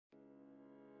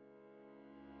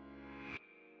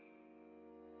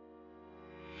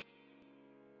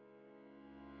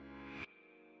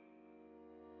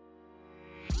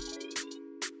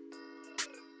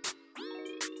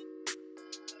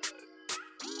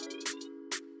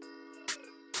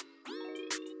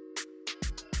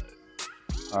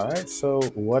All right, so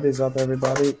what is up,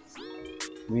 everybody?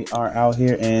 We are out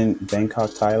here in Bangkok,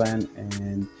 Thailand,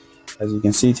 and as you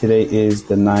can see, today is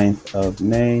the 9th of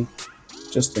May.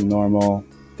 Just a normal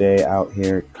day out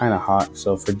here, kind of hot,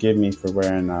 so forgive me for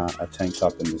wearing a tank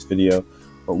top in this video.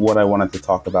 But what I wanted to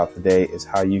talk about today is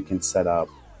how you can set up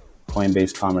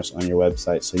Coinbase Commerce on your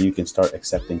website so you can start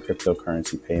accepting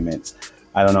cryptocurrency payments.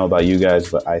 I don't know about you guys,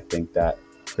 but I think that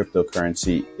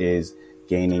cryptocurrency is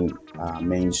gaining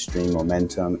mainstream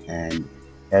momentum, and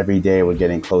every day we're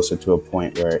getting closer to a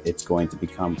point where it's going to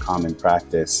become common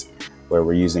practice where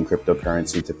we're using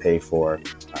cryptocurrency to pay for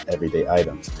everyday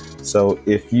items. So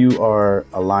if you are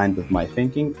aligned with my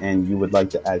thinking and you would like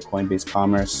to add Coinbase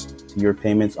Commerce to your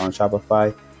payments on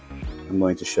Shopify, I'm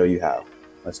going to show you how.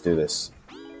 Let's do this.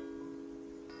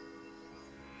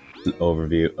 An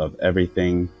overview of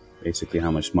everything, basically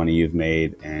how much money you've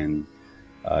made and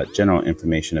general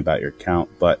information about your account.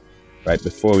 But right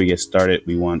before we get started,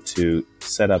 we want to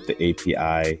set up the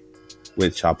API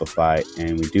with Shopify,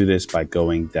 and we do this by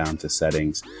going down to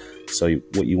settings. So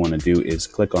what you want to do is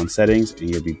click on settings and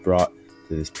you'll be brought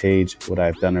to this page. What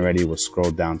I've done already was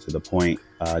scroll down to the point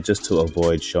just to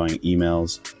avoid showing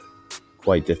emails.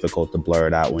 Quite difficult to blur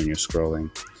it out when you're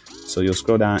scrolling. So you'll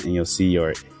scroll down and you'll see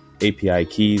your API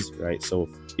keys, right? So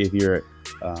if you're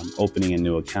opening a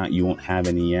new account, you won't have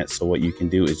any yet. So what you can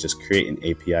do is just create an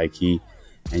API key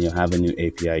and you'll have a new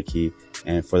API key.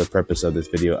 And for the purpose of this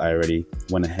video, I already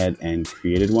went ahead and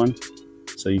created one.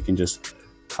 So you can just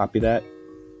copy that.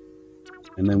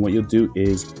 And then what you'll do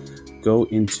is go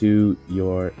into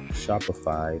your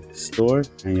Shopify store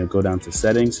and you'll go down to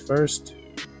settings first,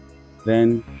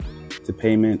 then to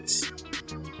payments.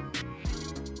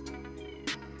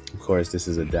 Of course, this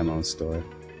is a demo store.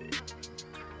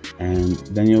 And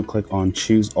then you'll click on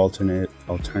choose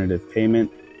alternative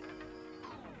payment.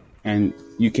 And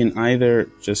you can either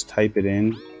just type it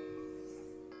in,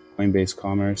 Coinbase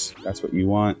Commerce, that's what you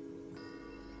want.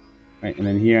 Right, and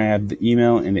then here I have the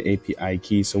email and the API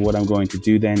key. So what I'm going to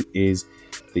do then is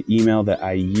the email that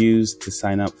I use to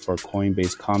sign up for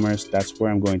Coinbase Commerce, that's where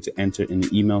I'm going to enter in the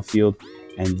email field.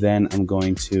 And then I'm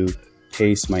going to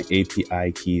paste my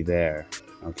API key there,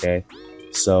 okay?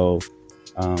 So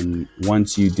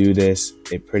once you do this,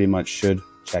 it pretty much should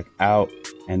check out,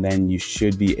 and then you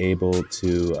should be able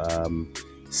to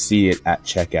see it at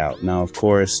checkout. Now, of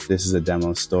course, this is a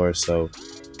demo store, so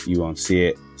you won't see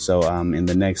it. So in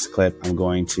the next clip, I'm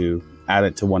going to add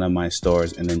it to one of my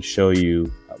stores and then show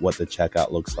you what the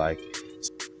checkout looks like.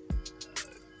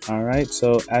 All right,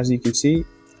 so as you can see,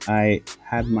 I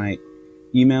had my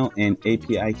email and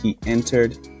API key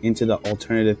entered into the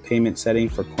alternative payment setting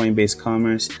for Coinbase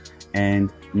Commerce.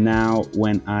 And now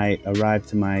when I arrive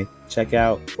to my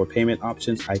checkout for payment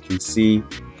options, I can see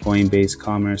Coinbase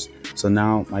Commerce. So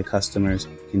now my customers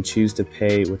can choose to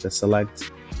pay with a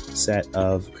select set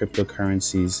of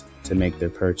cryptocurrencies to make their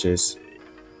purchase.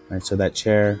 Right, so that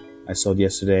chair I sold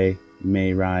yesterday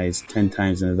may rise 10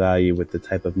 times in value with the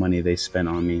type of money they spent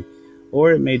on me,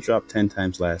 or it may drop 10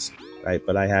 times less, right?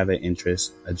 But I have a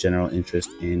general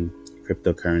interest in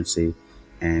cryptocurrency,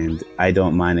 and I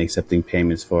don't mind accepting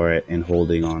payments for it and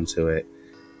holding on to it.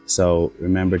 So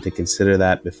remember to consider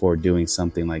that before doing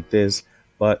something like this.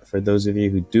 But for those of you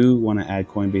who do want to add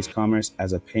Coinbase Commerce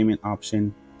as a payment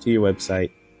option to your website,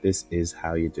 this is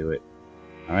how you do it.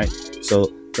 All right. So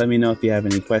let me know if you have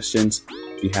any questions.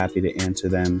 Be happy to answer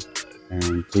them.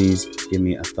 And please give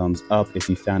me a thumbs up if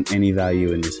you found any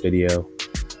value in this video.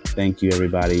 Thank you,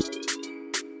 everybody.